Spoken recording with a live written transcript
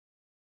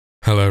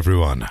Hello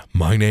everyone,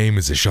 my name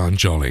is Ishan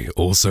Jolly,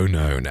 also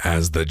known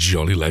as the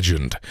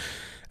JollyLegend,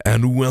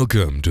 and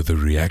welcome to the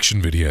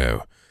reaction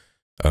video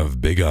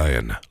of Big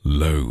Iron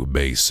Low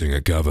Bass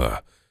Singer Cover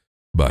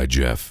by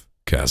Geoff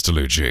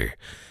Castellucci.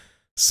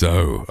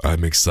 So,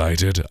 I'm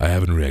excited. I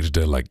haven't reacted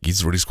to,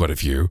 he's released quite a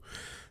few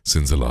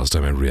since the last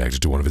time I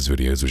reacted to one of his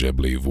videos, which I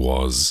believe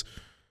was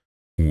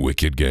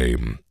Wicked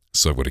Game.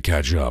 So I'm going to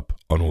catch up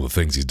on all the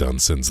things he's done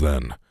since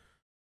then.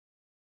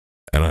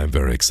 And I'm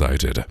very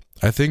excited.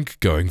 I think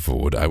going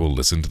forward, I will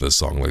listen to the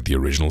song, like the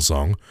original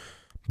song,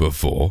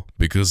 before,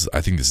 because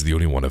I think this is the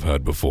only one I've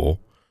heard before,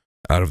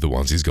 out of the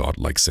ones he's got,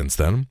 since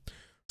then.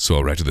 So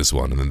I'll react to this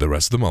one, and then the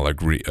rest of them, I'll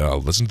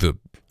listen to the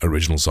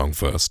original song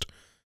first,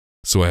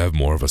 so I have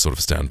more of a sort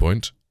of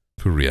standpoint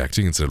for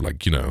reacting instead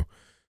of,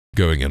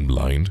 going in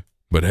blind.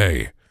 But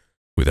hey,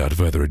 without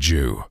further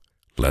ado,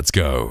 let's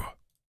go.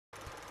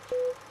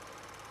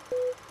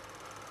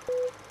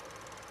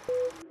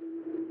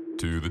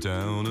 To the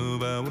town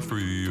of our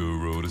free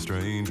rode a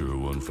stranger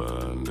one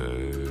fine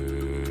day.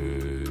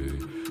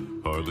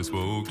 Hardly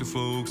spoke to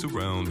folks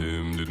around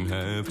him, didn't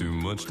have too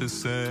much to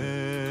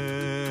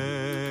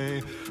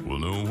say. Well,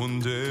 no one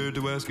dared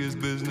to ask his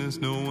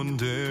business, no one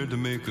dared to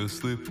make a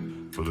slip,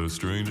 for the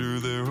stranger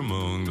there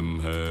among them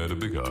had a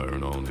big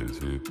iron on his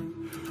hip.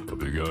 A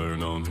big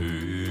iron on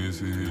his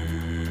hip.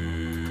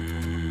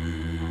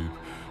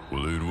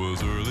 Well, it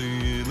was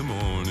early in the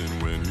morning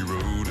when he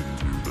rode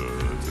into the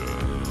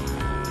town.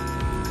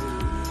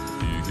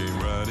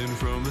 Riding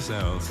from the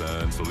south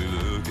side, slowly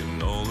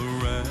looking all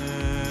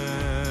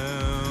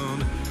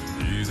around.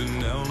 He's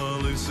an outlaw,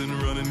 listen,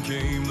 running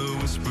came the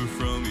whisper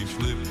from each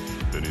lip,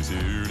 and he's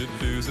here to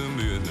do some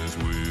business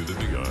with a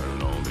big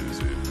iron on his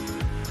hip.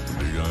 A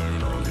big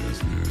iron on his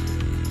hip.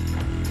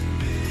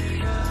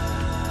 Big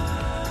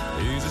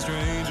iron. He's a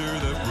stranger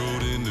that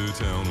rode into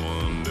town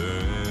one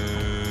day.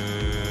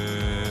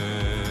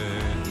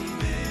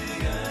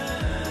 Big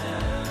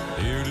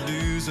iron. Here to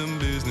do some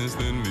business,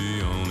 then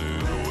be on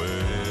his way.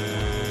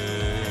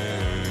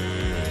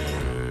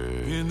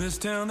 In this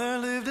town there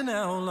lived an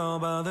outlaw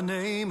by the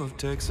name of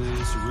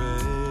Texas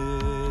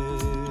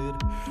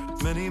Red.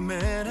 Many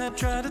men had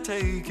tried to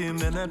take him,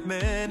 and that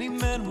many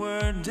men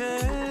were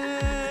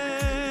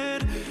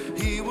dead.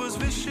 He was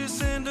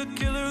vicious and a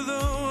killer,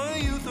 though a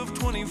youth of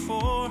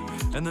 24,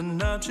 and the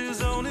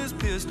notches on his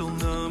pistol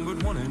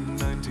numbered 1 in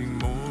 19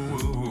 more.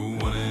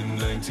 1 in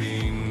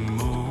 19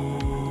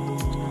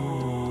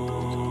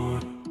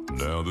 more.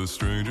 Now the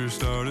stranger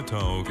started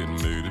talking,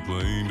 made it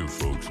plain to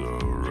folks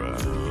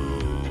around.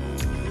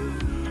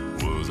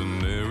 Was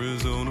an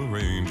Arizona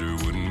Ranger,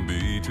 wouldn't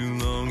be too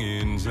long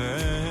in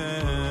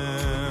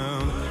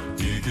town.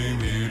 He came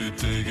here to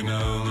take an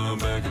outlaw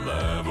back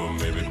alive, or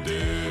maybe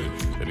dead,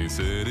 and he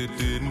said it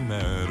didn't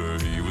matter,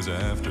 he was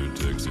after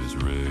Texas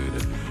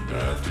Red.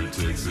 After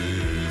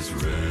Texas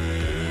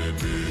Red.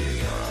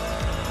 Big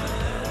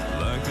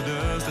iron. Like the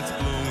dust that's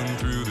blowing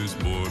through this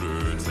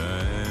border town.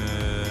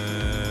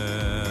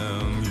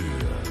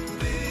 Yeah.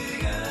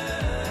 Big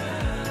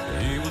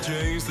iron. He will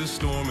chase the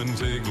storm and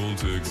take old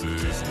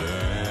Texas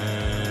down.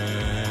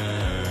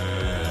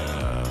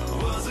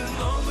 Wasn't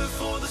long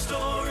before the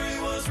story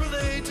was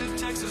relayed to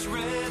Texas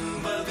Red,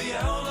 but the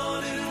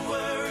outlaw didn't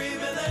worry,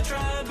 men that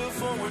tried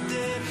before were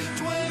dead.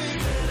 20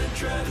 men had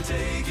tried to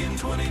take him,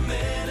 20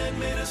 men had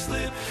made a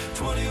slip.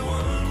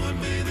 21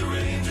 would be the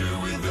ranger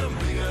with the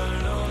big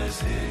iron on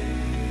his head.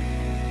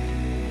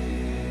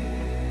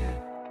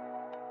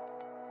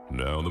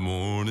 Now the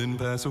morning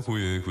passed so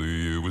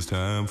quickly, it was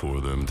time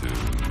for them to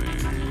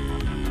leave.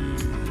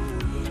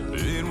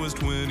 It was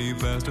 20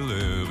 past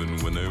 11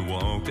 when they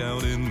walked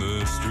out in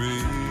the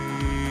street.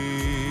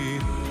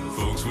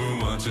 Folks were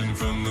watching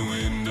from the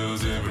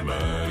windows,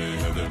 everybody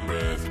had their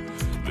breath.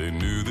 They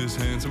knew this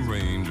handsome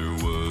ranger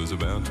was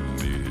about to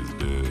meet his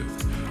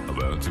death.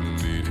 About to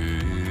meet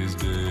his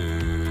death.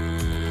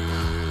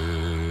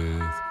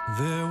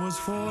 There was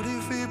 40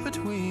 feet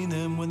between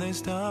them when they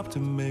stopped to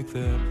make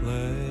their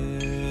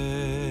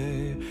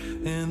play.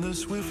 And the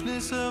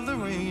swiftness of the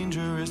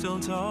ranger is still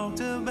talked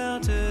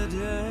about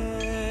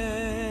today.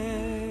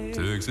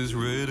 Texas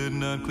Red had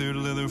not cleared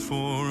leather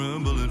for a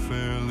bullet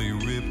fairly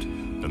ripped,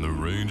 and the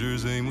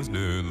ranger's aim was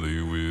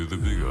deadly with a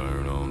big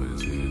iron on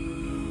his hip.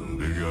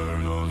 Big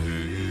iron on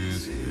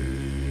his hip.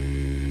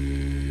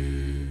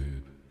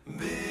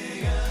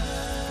 Big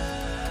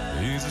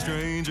iron. He's a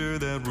stranger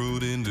that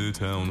rode into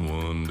town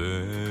one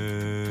day.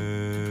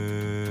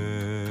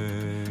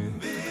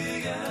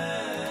 Big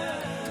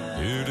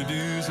iron. Here to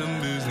do some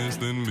business,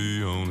 then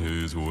be on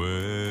his way.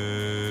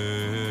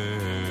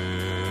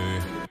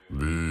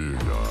 Big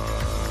iron.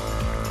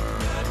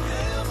 That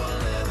devil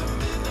led the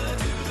midnight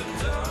to the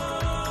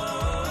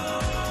dawn.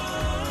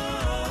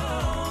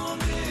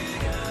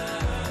 Big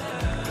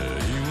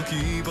iron. He will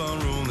keep on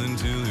rolling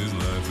till his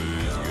life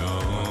is gone.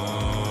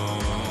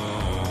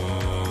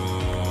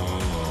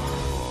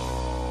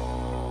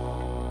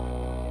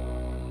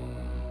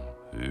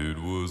 It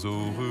was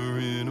over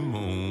in a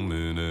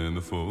moment, and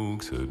the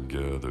folks had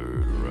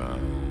gathered around.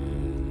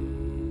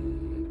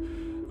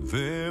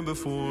 There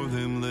before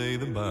them lay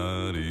the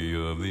body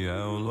of the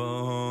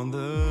outlaw on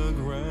the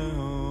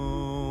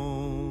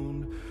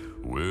ground.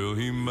 Well,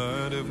 he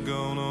might have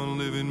gone on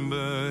living,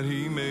 but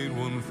he made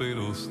one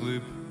fatal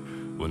slip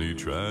when he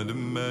tried to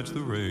match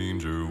the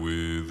ranger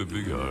with the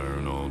big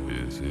iron on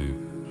his hip.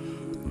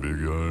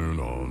 Big iron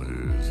on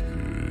his hip.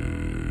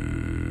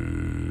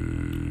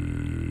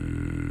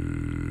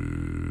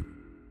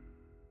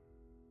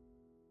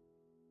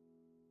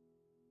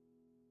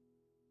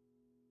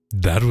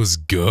 That was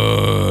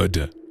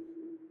good.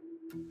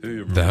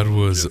 Hey everyone, That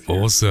was Geoff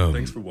here. awesome.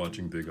 Thanks for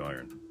watching Big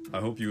Iron. I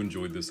hope you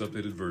enjoyed this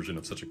updated version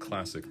of such a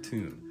classic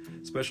tune.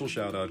 Special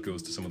shout out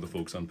goes to some of the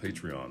folks on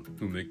Patreon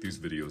who make these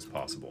videos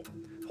possible.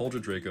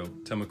 Huldra Draco,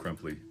 Tema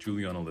Krempley,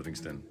 Juliana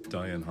Livingston,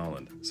 Diane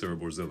Holland, Sarah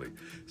Borzilli,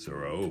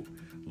 Sarah O,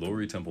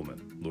 Lori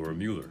Templeman, Laura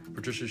Mueller,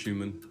 Patricia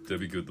Schumann,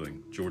 Debbie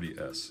Goodling, Jordy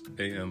S,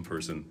 A.M.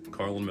 Person,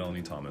 Carl and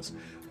Melanie Thomas,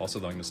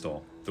 also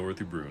Stahl,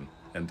 Dorothy Brune,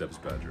 and Debs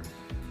Badger.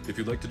 If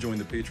you'd like to join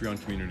the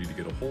Patreon community to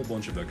get a whole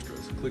bunch of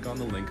extras, click on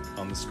the link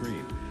on the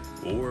screen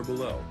or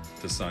below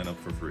to sign up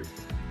for free.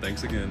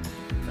 Thanks again,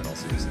 and I'll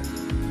see you soon.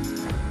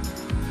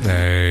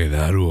 Hey,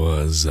 that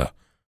was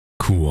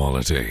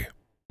quality.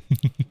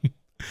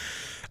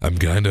 I'm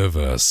kind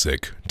of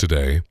sick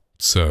today,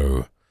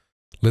 so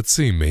let's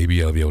see,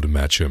 maybe I'll be able to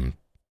match him.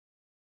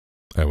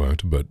 I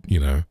won't, but, you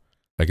know,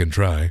 I can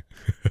try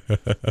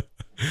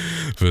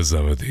for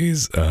some of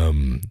these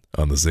on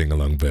the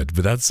sing-along bit.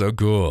 But that's so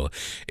cool.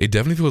 It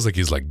definitely feels like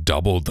he's like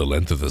doubled the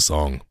length of the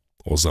song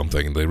or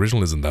something. The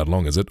original isn't that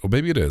long, is it? Or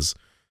maybe it is.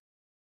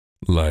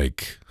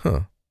 Like,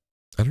 huh.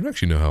 I don't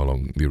actually know how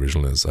long the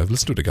original is. I've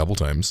listened to it a couple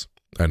times.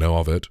 I know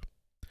of it.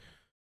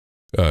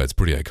 It's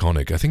pretty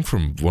iconic. I think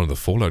from one of the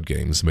Fallout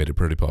games made it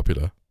pretty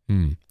popular.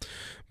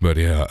 But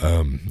yeah,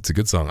 it's a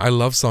good song. I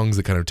love songs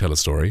that kind of tell a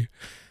story.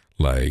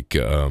 Like,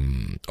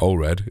 All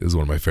Red is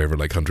one of my favorite,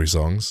 like, country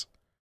songs.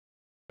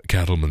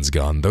 Cattleman's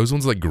Gun. Those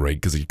ones are, like, great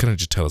because you kind of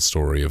just tell a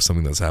story of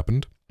something that's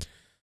happened.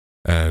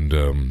 And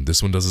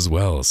this one does as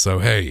well. So,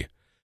 hey,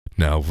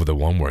 now for the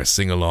one where I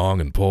sing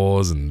along and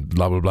pause and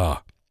blah, blah,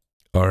 blah.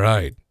 All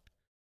right.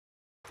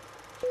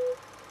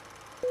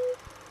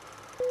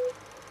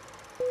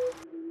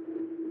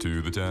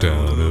 To the town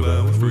Down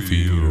of the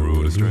field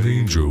rode a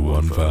stranger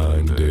one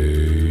fine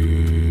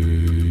day.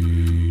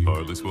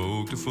 Hardly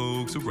spoke to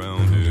folks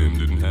around him,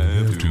 didn't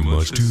have too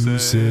much to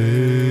say.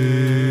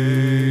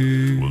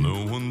 Well,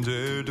 no one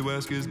dared to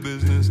ask his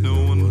business, no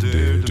one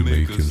dared to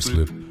make him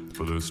slip.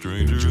 For the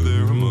stranger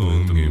there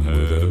among them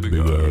had a big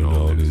iron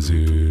on his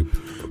hip,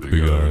 a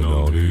big iron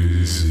on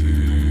his hip.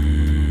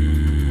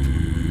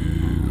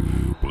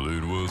 Well,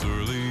 it was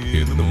early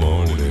in the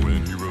morning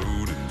when he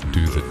rode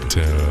into To the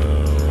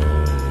town.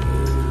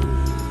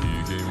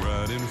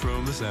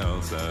 from the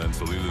south side,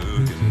 slowly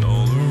looking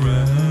all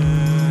around.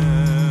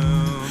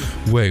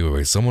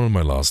 Wait. Someone on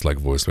my last, like,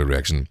 voiceover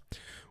reaction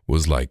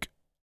was like,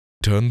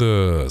 turn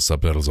the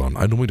subtitles on.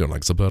 I normally don't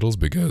like subtitles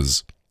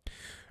because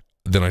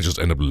then I just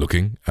end up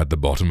looking at the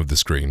bottom of the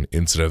screen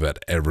instead of at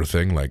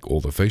everything, like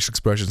all the facial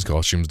expressions,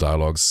 costumes,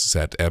 dialogues,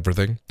 set,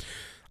 everything.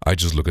 I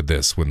just look at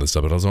this when the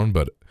subtitles on,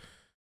 but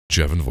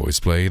Geoff and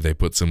VoicePlay, they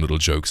put some little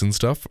jokes and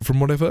stuff from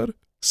what I've heard.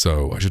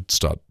 So I should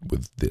start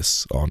with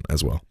this on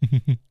as well.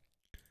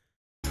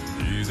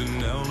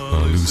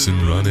 Loose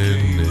and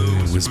running, a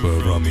whisper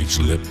from each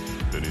lip.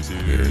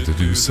 Here to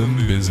do some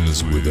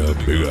business with a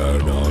big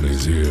iron on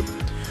his hip.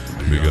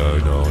 Big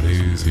iron on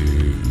his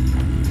hip.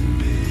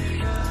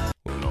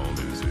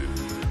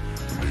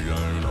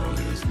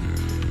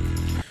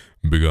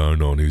 Big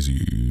iron on his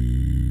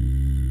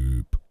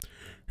hip.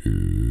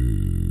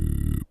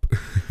 Hip.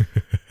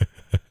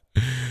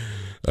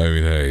 I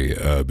mean,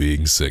 hey,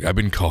 being sick. I've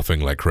been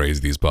coughing like crazy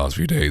these past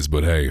few days,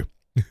 but hey.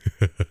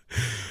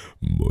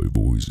 My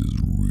voice is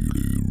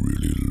really,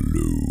 really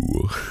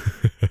low.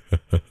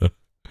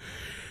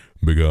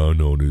 Big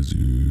iron on his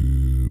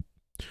hip.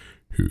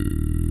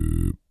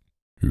 Hip.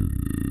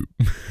 Hip.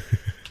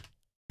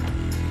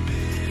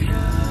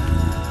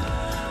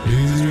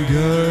 He's a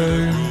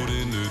guy.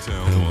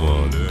 And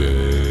one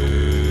day,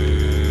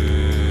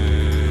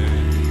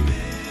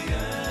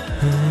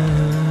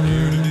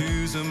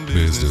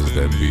 business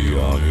then be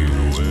on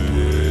his way.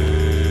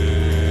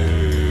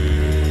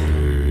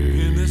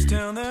 In this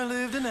town there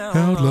lived an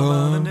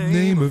Outlaw,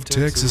 name of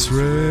Texas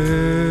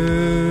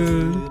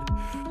Red.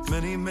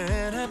 Many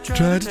men have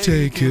Tried to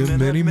take him,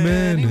 many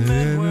men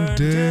are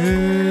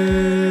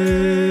dead.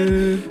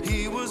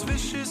 He was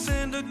vicious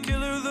and a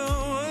killer,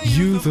 though a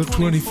Youth of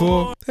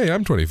 24. Hey,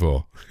 I'm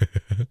 24.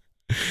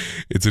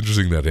 It's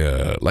interesting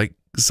that, like,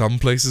 some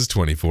places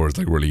 24 is,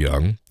 like, really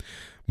young.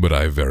 But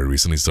I very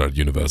recently started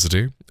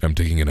university. I'm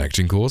taking an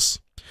acting course.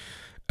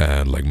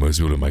 And, like, most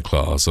people in my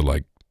class are,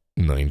 like,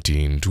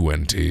 19,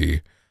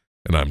 20.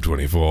 And I'm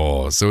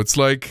 24. So it's,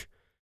 like,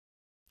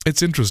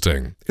 it's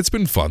interesting. It's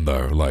been fun,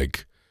 though.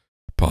 Like,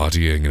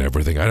 partying and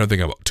everything. I don't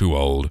think I'm too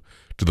old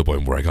to the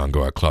point where I can't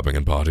go out clubbing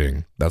and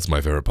partying. That's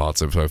my favorite part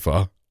so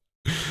far.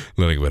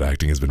 Learning about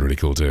acting has been really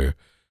cool, too.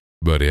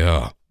 But,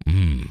 yeah.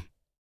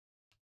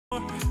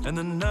 And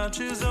the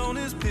notches on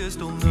his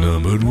pistol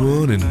numbered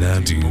 1 and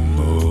 19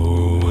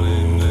 more.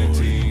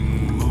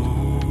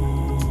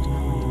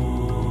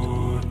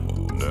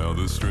 Now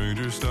the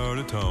stranger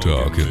started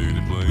talking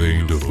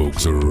Made the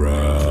folks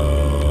around.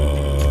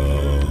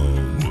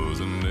 Was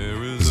an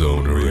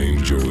Arizona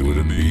Ranger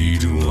wouldn't be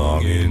too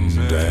long in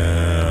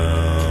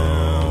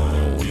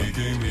town. He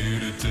came here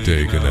to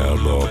Take an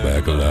outlaw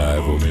back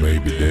alive or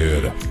maybe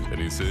dead.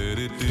 and he said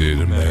it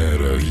Didn't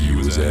matter, he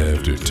was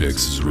after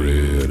Texas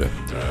Red.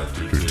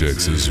 After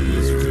Texas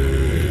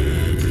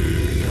Red.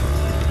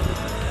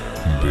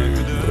 Big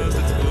dust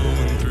that's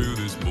blowing through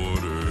this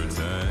border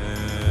town.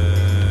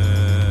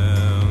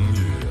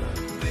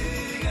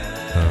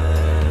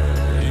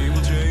 He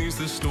will chase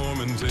the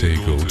storm and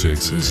take old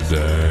Texas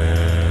down.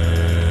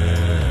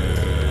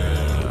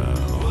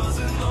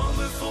 Wasn't long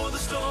before the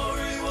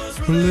story was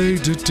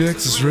Relate to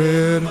Texas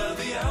Red.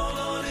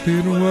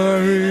 Didn't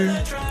worry,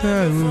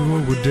 I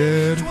we're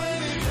dead.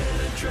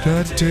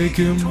 Tried to take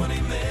him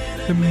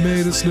and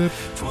made a slip.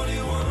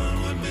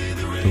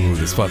 Ooh,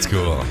 this spot's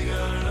cool.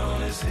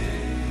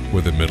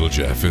 Where the middle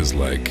Geoff is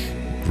like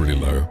really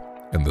low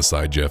and the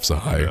side Geoffs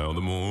are high. Now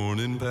the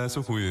morning passed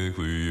so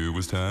quickly, it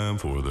was time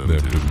for them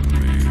Them to to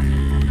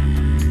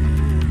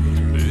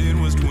It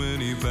was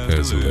 20 past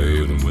As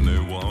 11 when they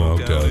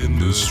walked out in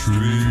the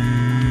street.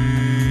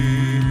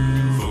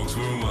 Folks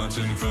were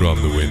watching From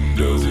the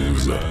windows,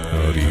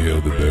 out he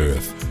held the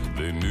berth.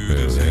 They knew The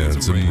this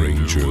handsome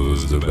ranger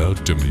was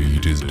about to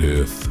meet his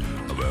death.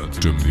 about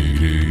To meet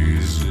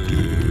his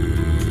death.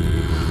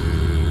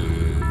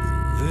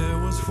 There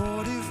was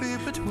 40 feet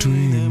between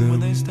Between them when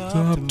they them,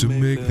 stopped to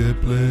make their their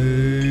play.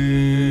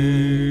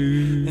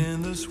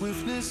 And the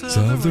swiftness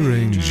Of the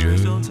ranger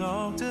still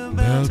talked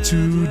about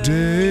today.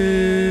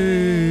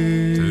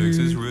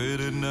 Texas Red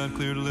had not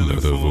cleared leather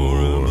Leather for a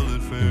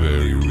for bullet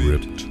very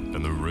ripped.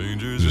 And the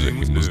ranger's His aim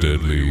was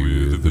deadly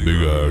with the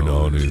big iron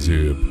on his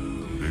hip.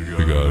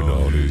 Big iron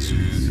on his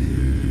hip.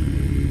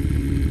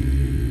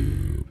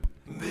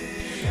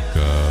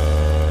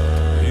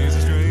 He's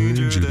a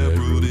stranger that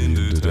rode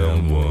into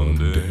town one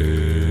day.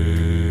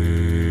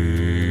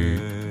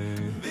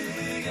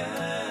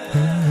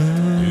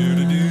 Here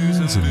to do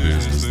Some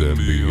business then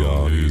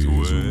beyond his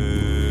way.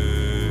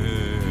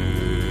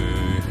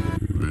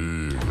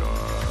 Big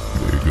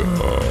Big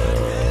iron.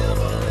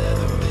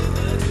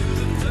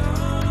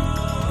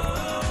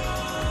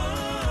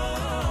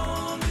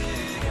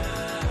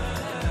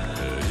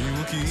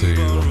 They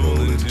will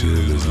roll until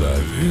his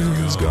life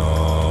is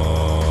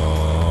gone.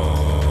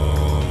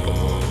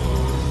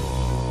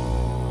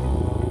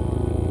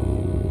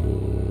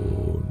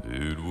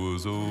 It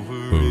was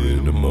over For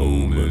in a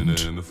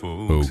moment, and the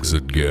folks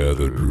had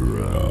gathered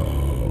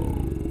round.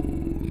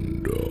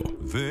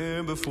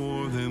 there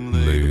before them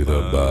Lay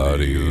the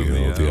body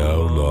of the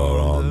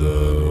outlaw on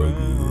the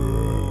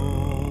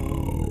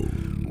ground.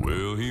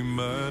 Well, he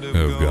might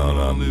Have gone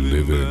on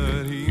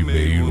living, he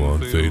made one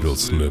fatal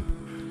slip.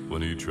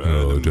 when he tried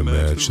Oh, to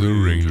match the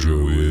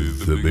ranger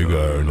with the big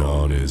iron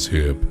on his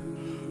hip.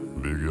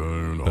 big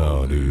iron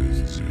On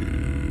his hip.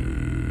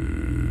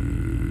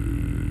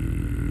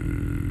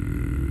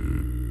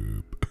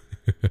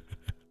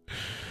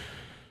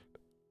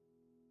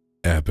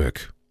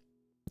 Epic.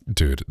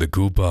 Dude, the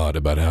cool part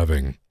about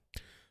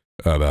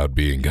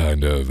being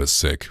kind of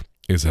sick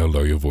is how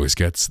low your voice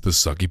gets. The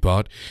sucky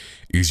part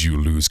is you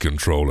lose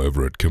control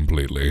over it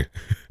completely.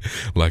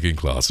 Like in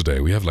class today,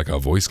 we have like our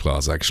voice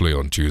class actually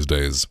on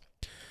Tuesdays.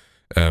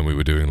 And we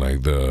were doing like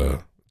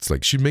it's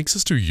like she makes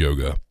us do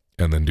yoga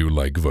and then do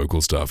like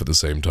vocal stuff at the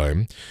same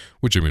time.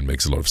 Which I mean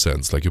makes a lot of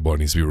sense. Like your body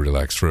needs to be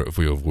relaxed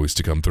for your voice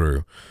to come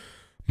through.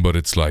 But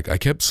it's like I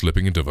kept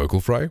slipping into vocal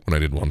fry when I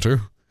didn't want to.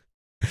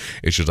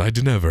 It's just I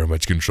didn't have very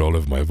much control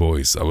of my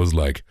voice. I was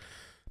like,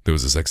 there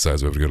was this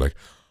exercise where we would go like,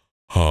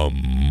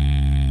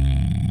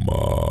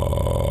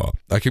 ma.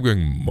 I kept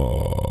going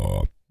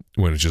ma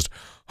when it's just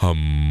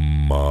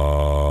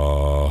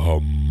ma.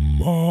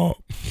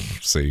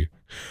 See,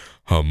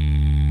 ma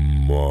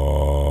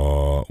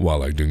while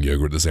like doing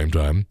yoga at the same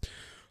time,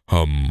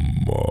 ma,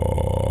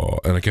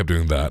 and I kept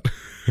doing that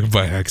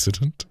by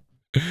accident.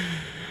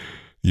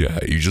 Yeah,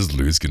 you just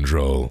lose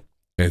control.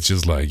 It's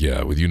just like,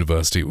 yeah, with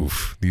university,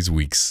 oof, these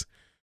weeks,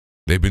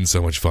 they've been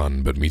so much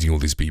fun, but meeting all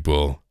these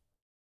people,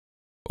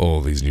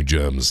 all these new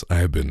germs, I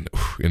have been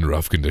in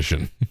rough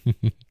condition.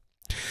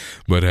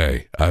 But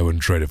hey, I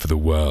wouldn't trade it for the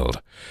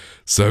world.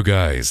 So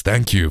guys,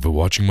 thank you for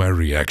watching my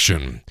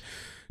reaction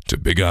to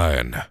Big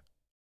Iron,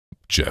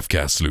 Geoff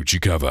Castellucci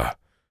cover.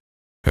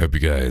 Hope you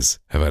guys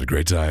have had a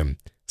great time.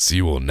 See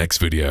you all next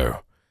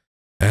video.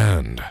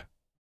 And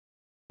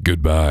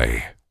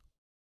goodbye.